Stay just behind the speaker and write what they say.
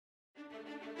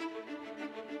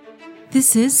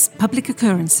This is Public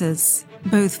Occurrences,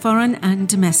 both foreign and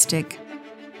domestic.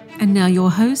 And now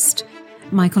your host,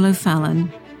 Michael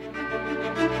O'Fallon.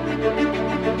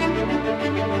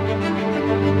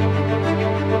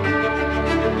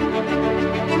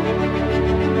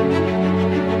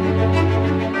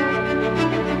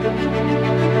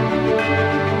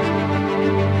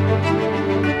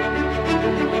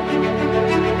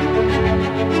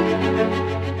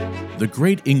 The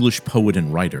great English poet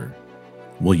and writer,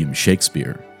 William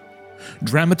Shakespeare,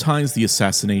 dramatized the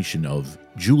assassination of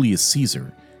Julius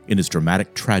Caesar in his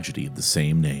dramatic tragedy of the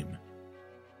same name.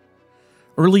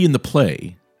 Early in the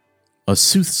play, a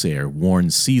soothsayer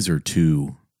warned Caesar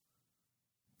to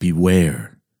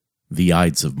beware the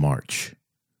Ides of March,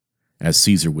 as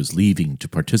Caesar was leaving to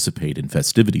participate in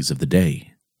festivities of the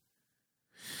day.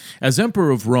 As Emperor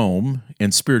of Rome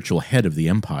and spiritual head of the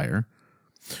empire,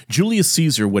 Julius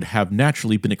Caesar would have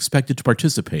naturally been expected to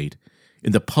participate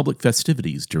in the public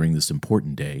festivities during this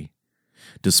important day,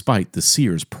 despite the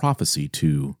seer's prophecy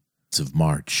to of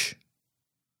March.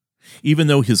 Even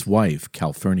though his wife,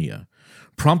 Calphurnia,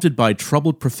 prompted by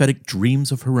troubled prophetic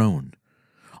dreams of her own,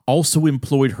 also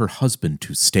employed her husband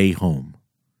to stay home,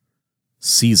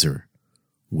 Caesar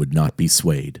would not be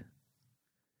swayed.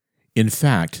 In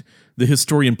fact, the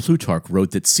historian Plutarch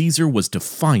wrote that Caesar was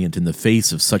defiant in the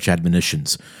face of such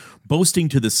admonitions, boasting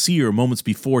to the seer moments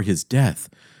before his death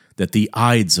that the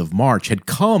Ides of March had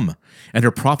come and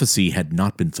her prophecy had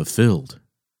not been fulfilled.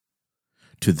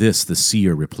 To this the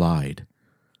seer replied,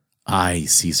 "Aye,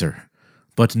 Caesar,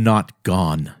 but not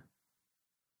gone."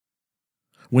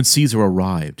 When Caesar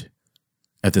arrived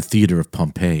at the theater of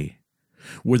Pompeii,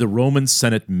 where the Roman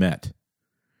Senate met,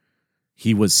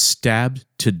 he was stabbed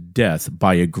to death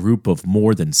by a group of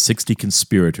more than 60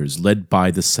 conspirators led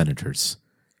by the senators,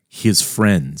 his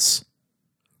friends,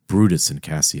 Brutus and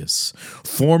Cassius,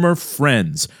 former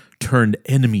friends turned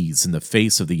enemies in the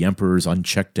face of the emperor's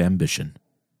unchecked ambition.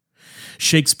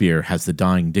 Shakespeare has the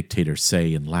dying dictator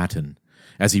say in Latin,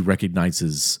 as he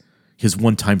recognizes his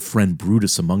one-time friend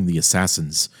Brutus among the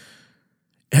assassins,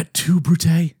 "Et tu,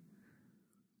 Brute?"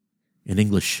 In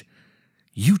English,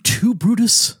 "You too,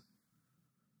 Brutus?"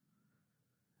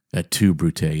 Et tu,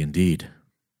 Brute, indeed.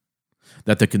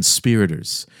 That the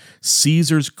conspirators,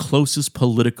 Caesar's closest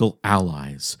political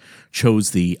allies,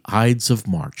 chose the Ides of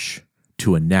March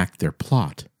to enact their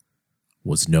plot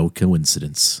was no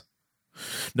coincidence.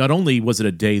 Not only was it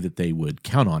a day that they would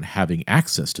count on having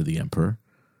access to the emperor,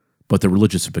 but the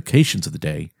religious implications of the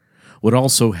day would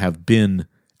also have been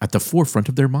at the forefront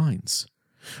of their minds.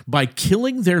 By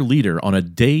killing their leader on a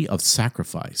day of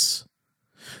sacrifice,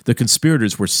 the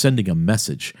conspirators were sending a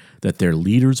message that their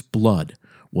leader's blood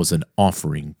was an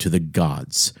offering to the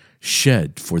gods,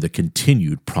 shed for the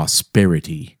continued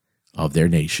prosperity of their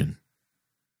nation.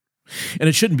 And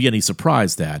it shouldn't be any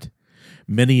surprise that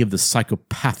many of the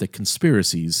psychopathic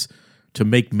conspiracies to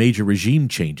make major regime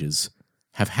changes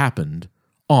have happened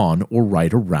on or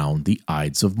right around the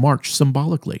Ides of March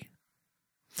symbolically.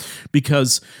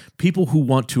 Because people who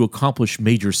want to accomplish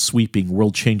major sweeping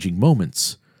world-changing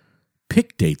moments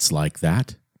pick dates like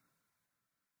that.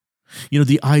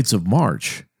 The Ides of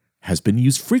March has been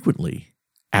used frequently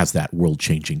as that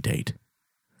world-changing date.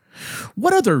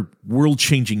 What other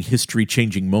world-changing,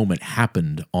 history-changing moment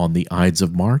happened on the Ides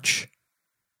of March?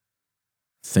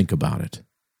 Think about it.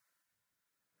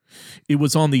 It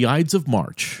was on the Ides of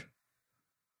March,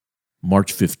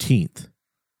 March 15th,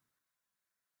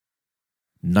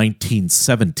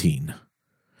 1917,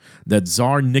 that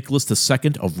Tsar Nicholas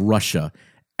II of Russia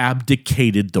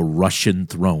abdicated the Russian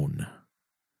throne,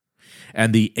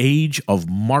 and the age of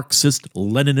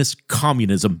Marxist-Leninist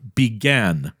communism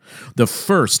began. The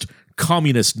first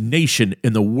communist nation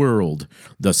in the world,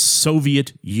 the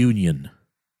Soviet Union.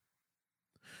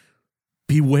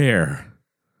 Beware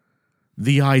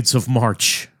the Ides of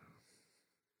March.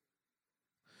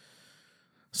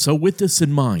 So with this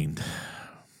in mind,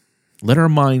 let our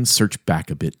minds search back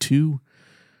a bit to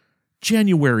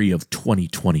January of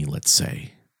 2020, let's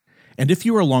say. And if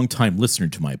you are a long-time listener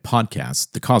to my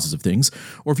podcast, The Causes of Things,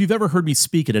 or if you've ever heard me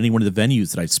speak at any one of the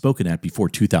venues that I've spoken at before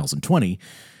 2020,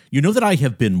 you know that I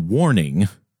have been warning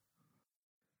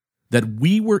that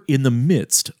we were in the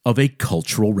midst of a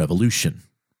cultural revolution.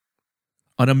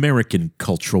 An American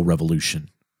cultural revolution.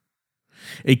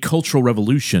 A cultural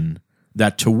revolution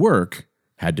that to work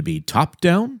had to be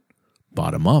top-down,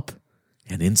 bottom-up,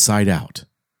 and inside-out.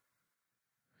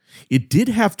 It did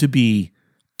have to be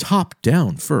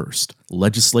top-down first,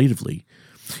 legislatively.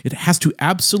 It has to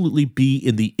absolutely be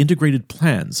in the integrated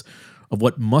plans of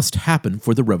what must happen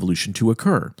for the revolution to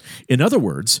occur. In other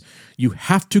words, you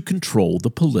have to control the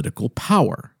political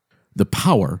power, the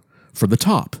power from the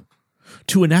top,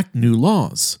 to enact new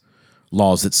laws,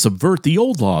 laws that subvert the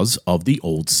old laws of the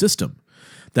old system,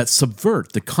 that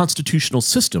subvert the constitutional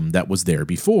system that was there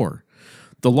before,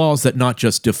 the laws that not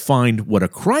just defined what a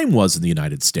crime was in the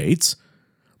United States,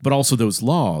 but also those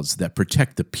laws that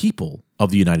protect the people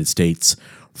of the United States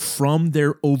from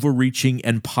their overreaching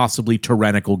and possibly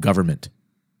tyrannical government.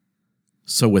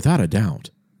 So without a doubt,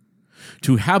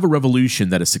 to have a revolution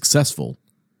that is successful,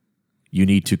 you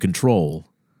need to control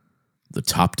the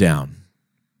top down.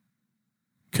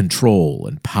 Control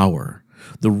and power,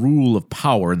 the rule of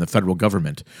power in the federal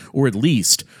government, or at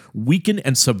least weaken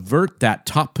and subvert that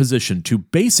top position to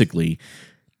basically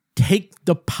take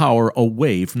the power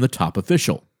away from the top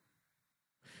official.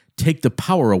 Take the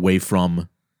power away from,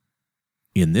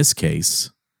 in this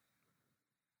case,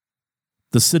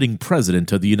 the sitting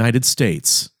president of the United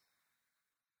States.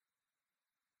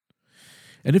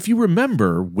 And if you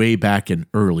remember way back in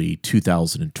early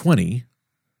 2020,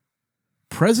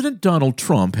 President Donald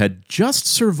Trump had just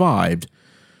survived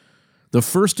the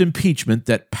first impeachment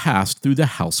that passed through the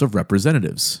House of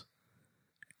Representatives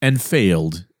and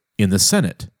failed in the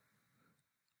Senate.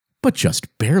 But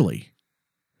just barely.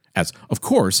 As, of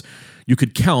course, you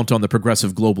could count on the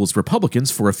progressive globalist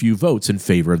Republicans for a few votes in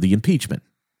favor of the impeachment.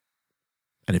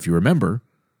 And if you remember,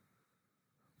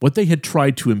 what they had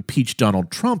tried to impeach Donald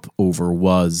Trump over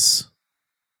was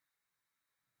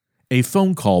a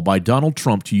phone call by Donald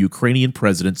Trump to Ukrainian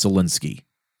President Zelensky.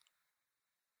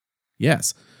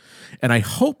 Yes, and I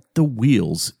hope the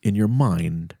wheels in your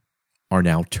mind are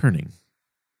now turning.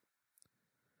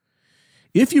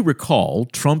 If you recall,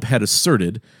 Trump had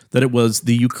asserted that it was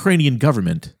the Ukrainian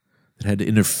government that had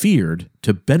interfered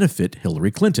to benefit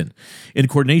Hillary Clinton in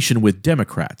coordination with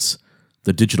Democrats,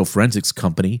 the digital forensics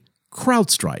company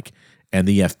CrowdStrike, and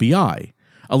the FBI,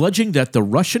 alleging that the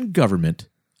Russian government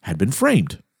had been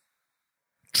framed.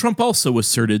 Trump also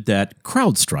asserted that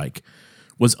CrowdStrike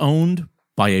was owned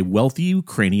by a wealthy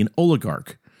Ukrainian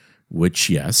oligarch, which,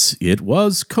 yes, it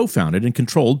was co-founded and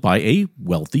controlled by a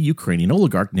wealthy Ukrainian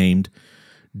oligarch named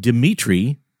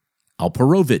Dmitry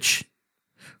Alperovich,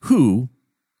 who,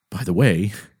 by the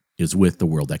way, is with the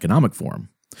World Economic Forum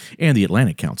and the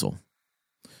Atlantic Council.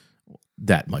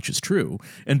 That much is true.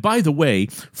 And by the way,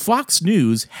 Fox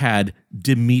News had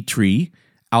Dmitry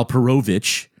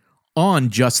Alperovich on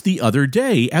just the other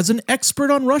day as an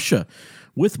expert on Russia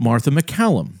with Martha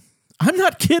McCallum. I'm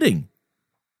not kidding.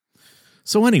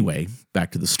 So anyway,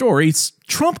 back to the story.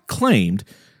 Trump claimed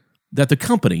that the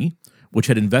company, which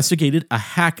had investigated a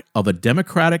hack of a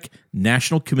Democratic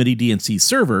National Committee DNC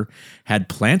server, had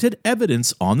planted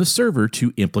evidence on the server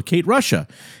to implicate Russia,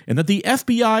 and that the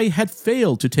FBI had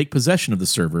failed to take possession of the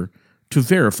server to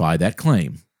verify that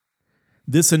claim.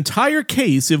 This entire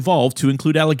case evolved to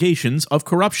include allegations of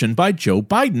corruption by Joe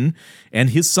Biden and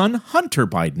his son Hunter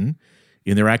Biden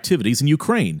in their activities in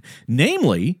Ukraine.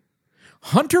 Namely,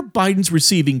 Hunter Biden's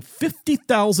receiving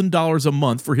 $50,000 a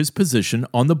month for his position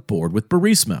on the board with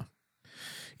Burisma.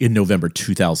 In November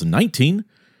 2019,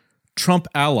 Trump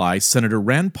ally Senator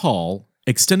Rand Paul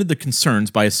extended the concerns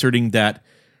by asserting that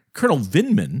Colonel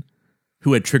Vindman,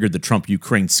 who had triggered the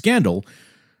Trump-Ukraine scandal,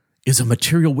 is a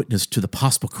material witness to the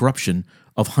possible corruption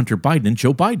of Hunter Biden and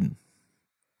Joe Biden.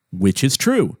 Which is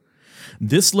true.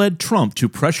 This led Trump to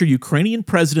pressure Ukrainian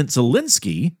President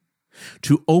Zelensky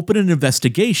to open an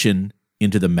investigation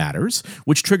into the matters,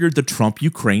 which triggered the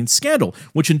Trump-Ukraine scandal,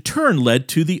 which in turn led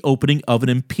to the opening of an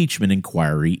impeachment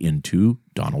inquiry into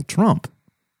Donald Trump.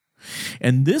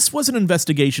 And this was an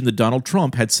investigation that Donald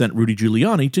Trump had sent Rudy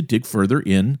Giuliani to dig further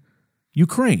in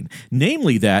Ukraine,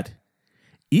 namely that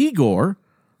Igor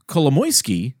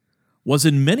Kolomoisky was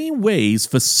in many ways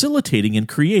facilitating and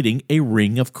creating a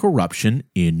ring of corruption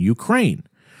in Ukraine,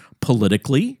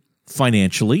 politically,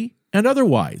 financially, and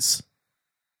otherwise.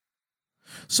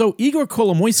 So Igor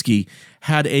Kolomoisky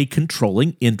had a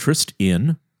controlling interest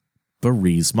in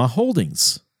Burisma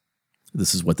Holdings.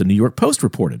 This is what the New York Post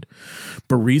reported.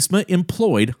 Burisma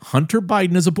employed Hunter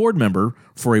Biden as a board member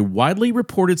for a widely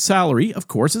reported salary, of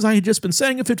course, as I had just been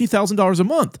saying, of $50,000 a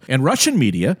month. And Russian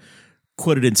media,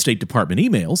 quoted in State Department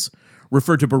emails,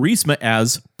 referred to Burisma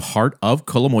as part of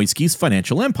Kolomoisky's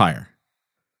financial empire.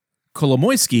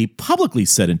 Kolomoisky publicly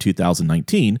said in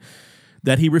 2019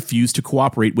 that he refused to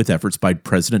cooperate with efforts by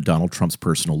President Donald Trump's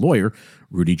personal lawyer,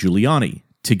 Rudy Giuliani,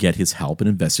 to get his help in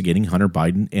investigating Hunter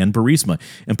Biden and Burisma,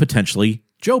 and potentially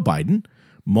Joe Biden,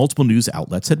 multiple news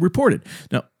outlets had reported.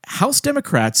 Now, House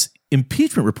Democrats'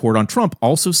 impeachment report on Trump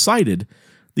also cited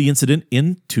the incident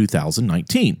in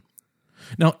 2019.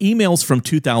 Now, emails from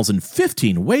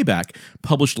 2015, way back,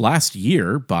 published last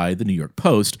year by the New York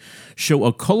Post, show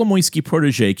a Kolomoisky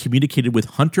protege communicated with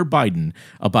Hunter Biden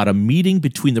about a meeting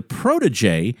between the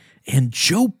protege and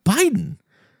Joe Biden,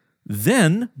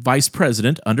 then vice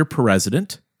president under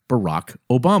President Barack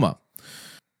Obama.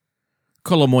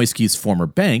 Kolomoisky's former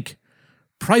bank,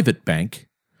 Private Bank,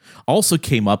 also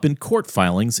came up in court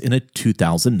filings in a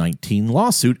 2019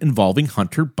 lawsuit involving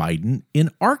Hunter Biden in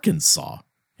Arkansas.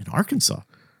 In Arkansas? I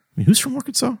mean, who's from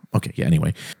Arkansas? Okay, yeah,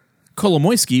 anyway.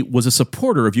 Kolomoisky was a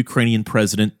supporter of Ukrainian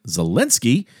President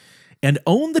Zelensky and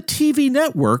owned the TV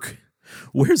network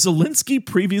where Zelensky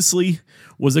previously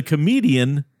was a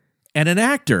comedian and an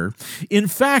actor. In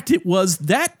fact, it was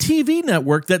that TV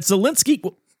network that Zelensky...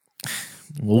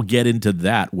 We'll get into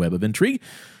that web of intrigue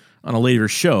on a later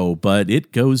show, but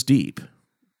it goes deep.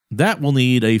 That will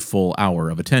need a full hour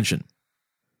of attention.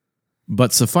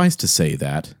 But suffice to say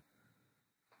that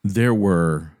there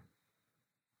were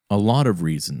a lot of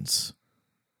reasons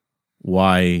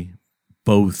why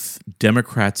both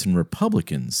Democrats and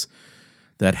Republicans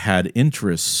that had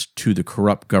interests to the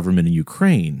corrupt government in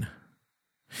Ukraine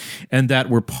and that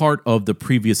were part of the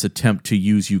previous attempt to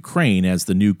use Ukraine as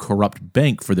the new corrupt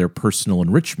bank for their personal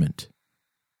enrichment,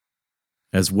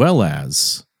 as well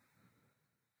as,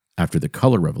 after the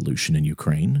color revolution in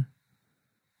Ukraine,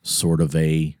 sort of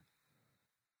a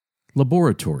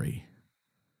laboratory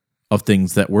of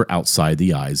things that were outside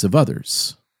the eyes of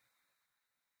others.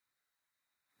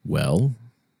 Well,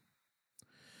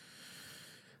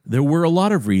 there were a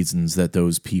lot of reasons that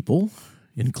those people,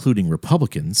 including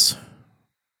Republicans,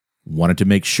 wanted to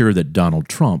make sure that Donald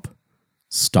Trump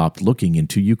stopped looking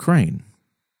into Ukraine.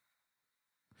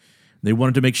 They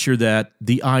wanted to make sure that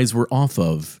the eyes were off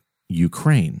of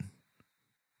Ukraine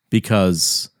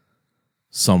because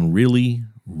some really,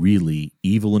 really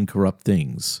evil and corrupt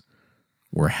things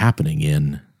were happening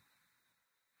in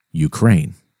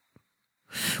Ukraine.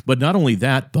 But not only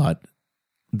that, but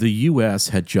the U.S.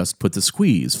 had just put the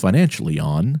squeeze financially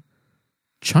on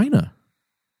China.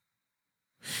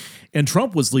 And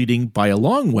Trump was leading by a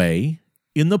long way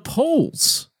in the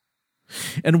polls.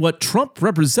 And what Trump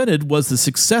represented was the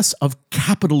success of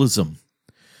capitalism,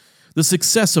 the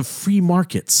success of free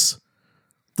markets,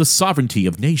 the sovereignty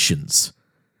of nations,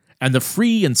 and the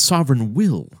free and sovereign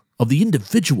will of the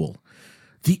individual,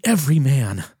 the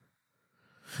everyman.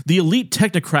 The elite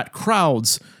technocrat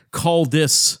crowds call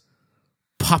this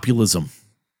populism.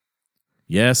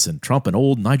 Yes, and Trump and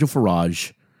old Nigel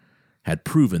Farage had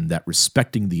proven that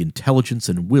respecting the intelligence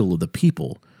and will of the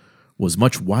people was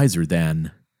much wiser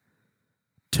than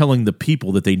telling the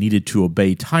people that they needed to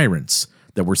obey tyrants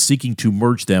that were seeking to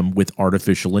merge them with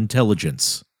artificial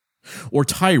intelligence, or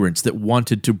tyrants that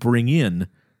wanted to bring in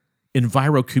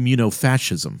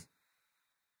enviro-communo-fascism.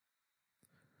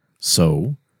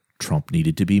 So, Trump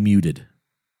needed to be muted.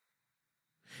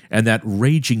 And that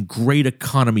raging great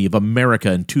economy of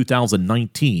America in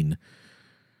 2019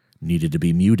 needed to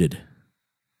be muted.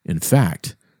 In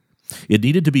fact, it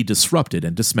needed to be disrupted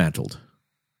and dismantled.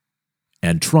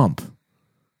 And Trump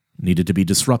needed to be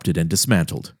disrupted and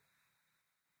dismantled.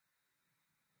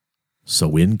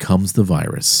 So in comes the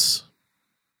virus.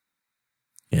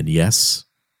 And yes,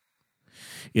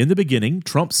 in the beginning,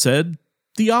 Trump said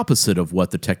the opposite of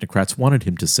what the technocrats wanted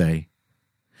him to say.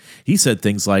 He said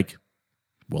things like,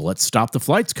 well, let's stop the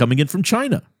flights coming in from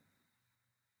China.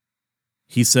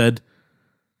 He said,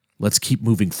 let's keep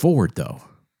moving forward, though.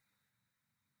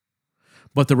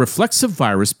 But the reflexive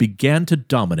virus began to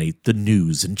dominate the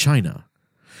news in China,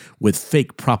 with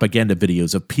fake propaganda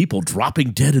videos of people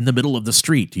dropping dead in the middle of the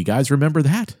street. Do you guys remember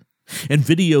that? And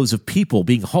videos of people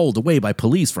being hauled away by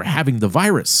police for having the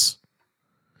virus.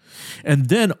 And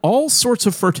then all sorts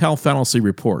of fertile fallacy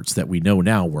reports that we know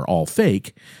now were all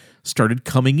fake started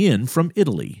coming in from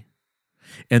Italy.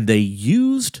 And they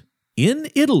used, in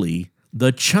Italy,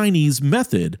 the Chinese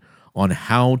method on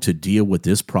how to deal with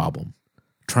this problem,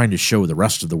 trying to show the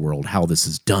rest of the world how this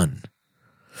is done.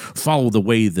 Follow the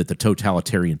way that the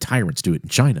totalitarian tyrants do it in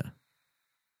China.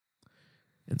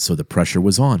 And so the pressure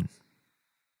was on.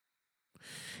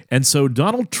 And so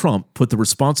Donald Trump put the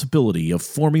responsibility of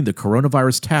forming the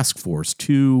coronavirus task force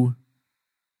to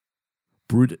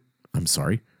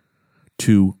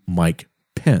Mike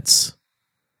Pence,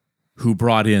 who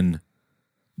brought in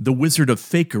the wizard of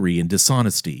fakery and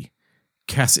dishonesty,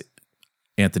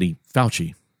 Anthony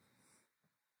Fauci,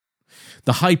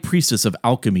 the high priestess of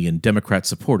alchemy and Democrat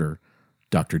supporter,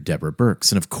 Dr. Deborah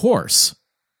Birx, and of course,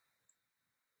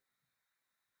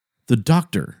 the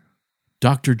Dr.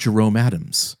 Jerome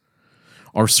Adams,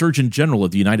 our Surgeon General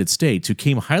of the United States, who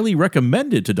came highly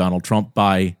recommended to Donald Trump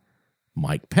by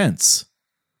Mike Pence.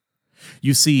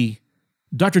 You see,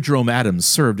 Dr. Jerome Adams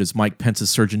served as Mike Pence's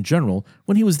Surgeon General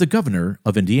when he was the governor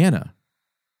of Indiana.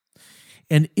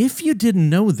 And if you didn't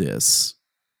know this,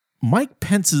 Mike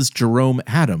Pence's Jerome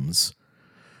Adams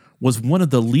was one of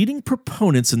the leading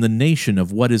proponents in the nation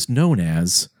of what is known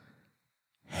as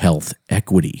health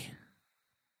equity,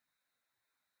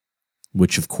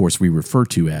 which of course we refer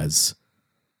to as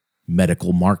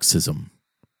medical Marxism,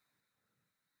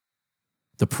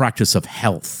 the practice of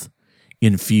health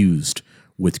infused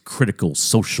with critical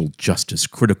social justice,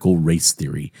 critical race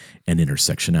theory, and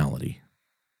intersectionality.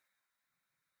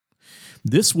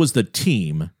 This was the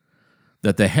team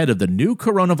that the head of the new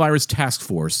coronavirus task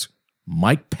force,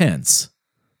 Mike Pence,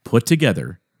 put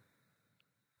together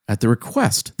at the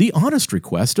request, the honest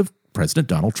request of President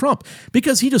Donald Trump,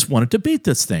 because he just wanted to beat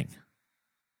this thing.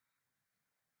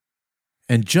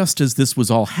 And just as this was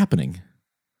all happening,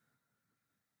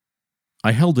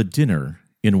 I held a dinner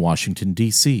in Washington,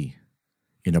 D.C.,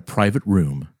 in a private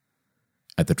room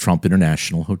at the Trump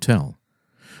International Hotel,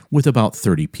 with about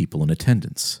 30 people in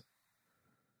attendance.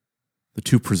 The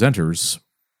two presenters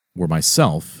were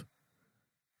myself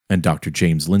and Dr.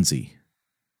 James Lindsay.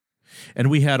 And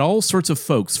we had all sorts of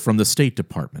folks from the State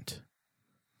Department,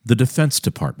 the Defense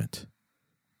Department,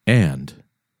 and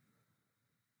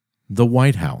the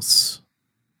White House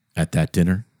at that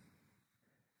dinner.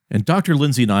 And Dr.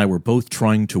 Lindsay and I were both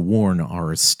trying to warn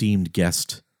our esteemed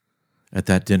guest at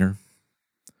that dinner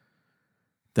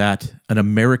that an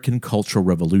American cultural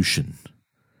revolution,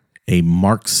 a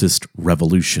Marxist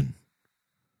revolution,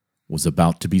 was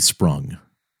about to be sprung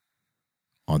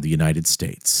on the United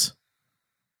States.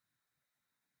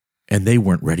 And they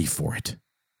weren't ready for it.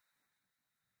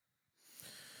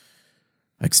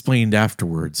 I explained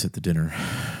afterwards at the dinner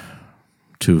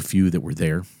to a few that were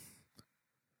there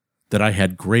that I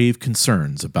had grave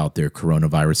concerns about their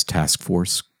coronavirus task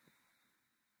force.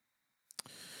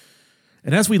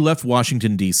 And as we left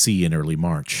Washington, D.C. in early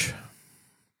March,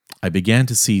 I began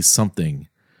to see something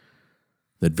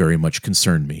that very much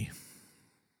concerned me.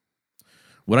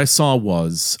 What I saw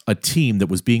was a team that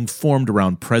was being formed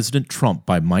around President Trump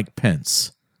by Mike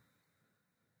Pence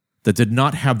that did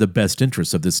not have the best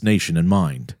interests of this nation in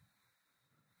mind.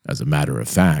 As a matter of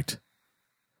fact,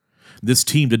 this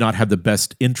team did not have the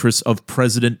best interests of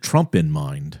President Trump in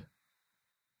mind.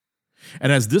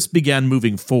 And as this began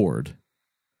moving forward,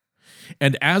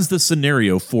 and as the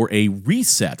scenario for a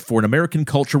reset, for an American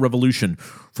cultural revolution,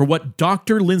 for what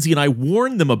Dr. Lindsay and I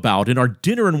warned them about in our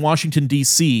dinner in Washington,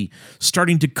 D.C.,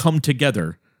 starting to come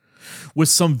together, with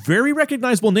some very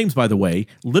recognizable names, by the way,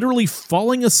 literally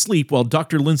falling asleep while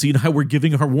Dr. Lindsay and I were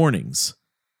giving our warnings,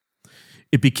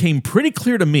 it became pretty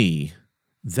clear to me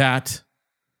that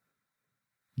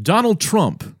Donald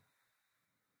Trump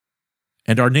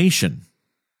and our nation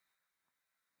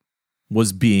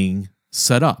was being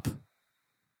set up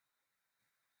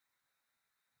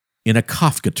in a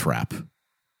Kafka trap.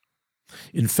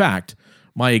 In fact,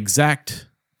 my exact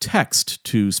text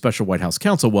to Special White House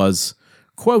Counsel was,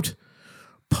 quote,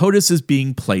 POTUS is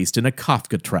being placed in a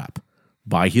Kafka trap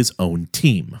by his own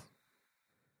team.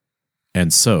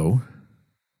 And so,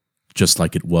 just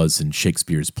like it was in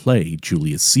Shakespeare's play,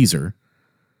 Julius Caesar,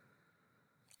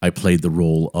 I played the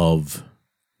role of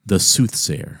the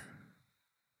soothsayer.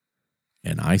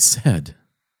 And I said,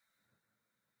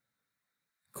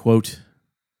 quote,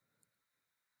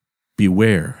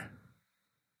 beware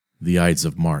the Ides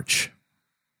of March.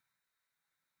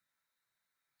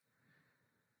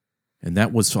 And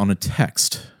that was on a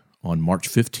text on March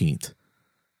 15th,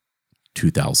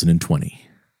 2020.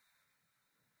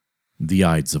 The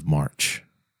Ides of March.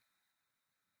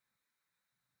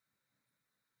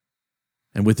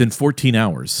 And within 14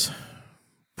 hours,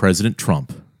 President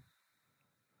Trump,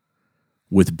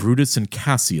 with Brutus and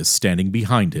Cassius standing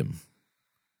behind him,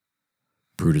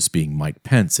 Brutus being Mike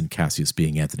Pence and Cassius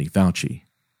being Anthony Fauci,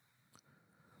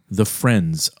 the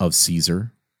friends of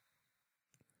Caesar,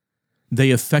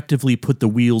 they effectively put the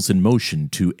wheels in motion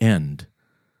to end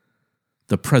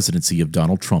the presidency of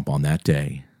Donald Trump on that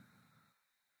day.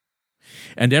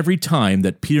 And every time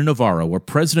that Peter Navarro or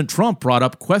President Trump brought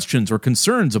up questions or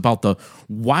concerns about the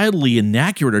wildly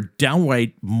inaccurate or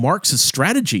downright Marxist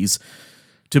strategies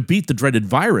to beat the dreaded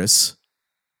virus,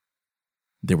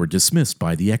 they were dismissed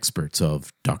by the experts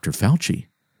of Dr. Fauci,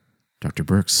 Dr.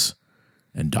 Birx,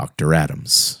 and Dr.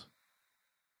 Adams.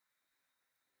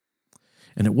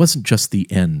 And it wasn't just the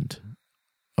end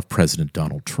of President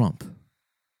Donald Trump.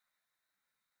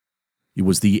 It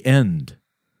was the end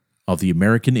of the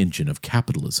American engine of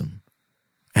capitalism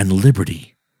and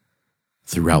liberty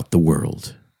throughout the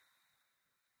world.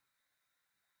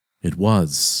 It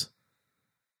was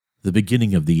the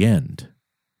beginning of the end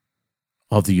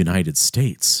of the United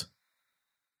States.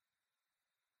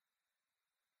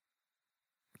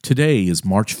 Today is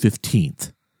March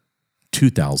 15th,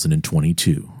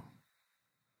 2022.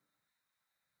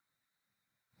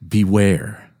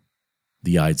 Beware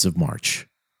the Ides of March.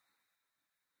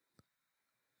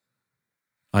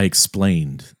 I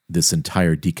explained this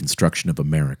entire deconstruction of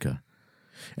America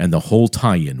and the whole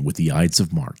tie-in with the Ides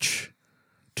of March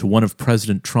to one of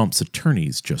President Trump's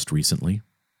attorneys just recently.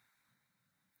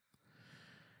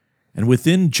 And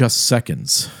within just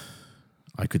seconds,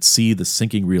 I could see the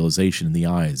sinking realization in the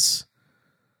eyes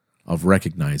of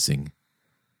recognizing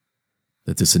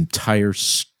that this entire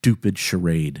stupid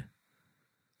charade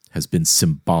has been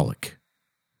symbolic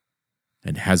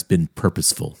and has been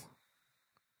purposeful.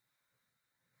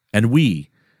 And we,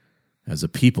 as a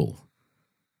people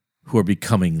who are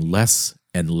becoming less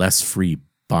and less free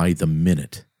by the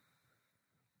minute,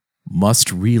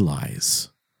 must realize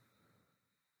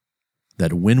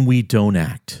that when we don't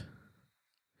act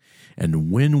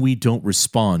and when we don't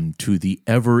respond to the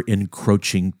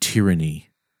ever-encroaching tyranny,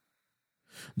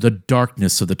 the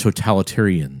darkness of the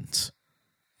totalitarians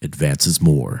advances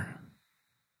more,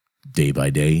 day by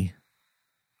day,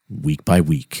 week by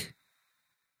week.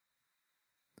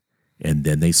 And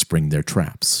then they spring their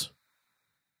traps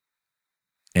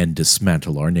and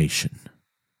dismantle our nation,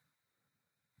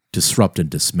 disrupt and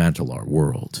dismantle our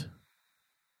world.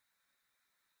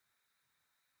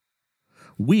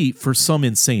 We, for some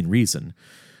insane reason,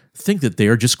 think that they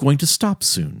are just going to stop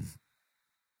soon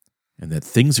and that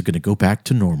things are going to go back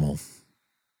to normal.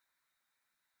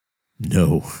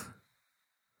 No,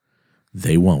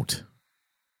 they won't.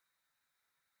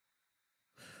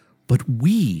 But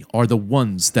we are the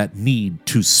ones that need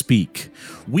to speak.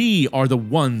 We are the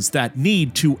ones that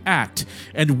need to act.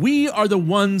 And we are the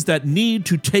ones that need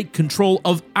to take control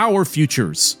of our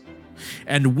futures.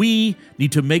 And we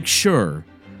need to make sure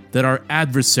that our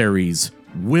adversaries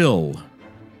will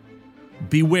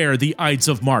beware the Ides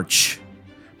of March.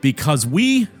 Because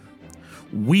we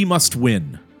must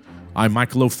win. I'm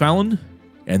Michael O'Fallon,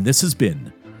 and this has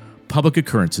been Public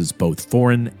Occurrences, both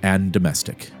foreign and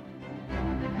domestic.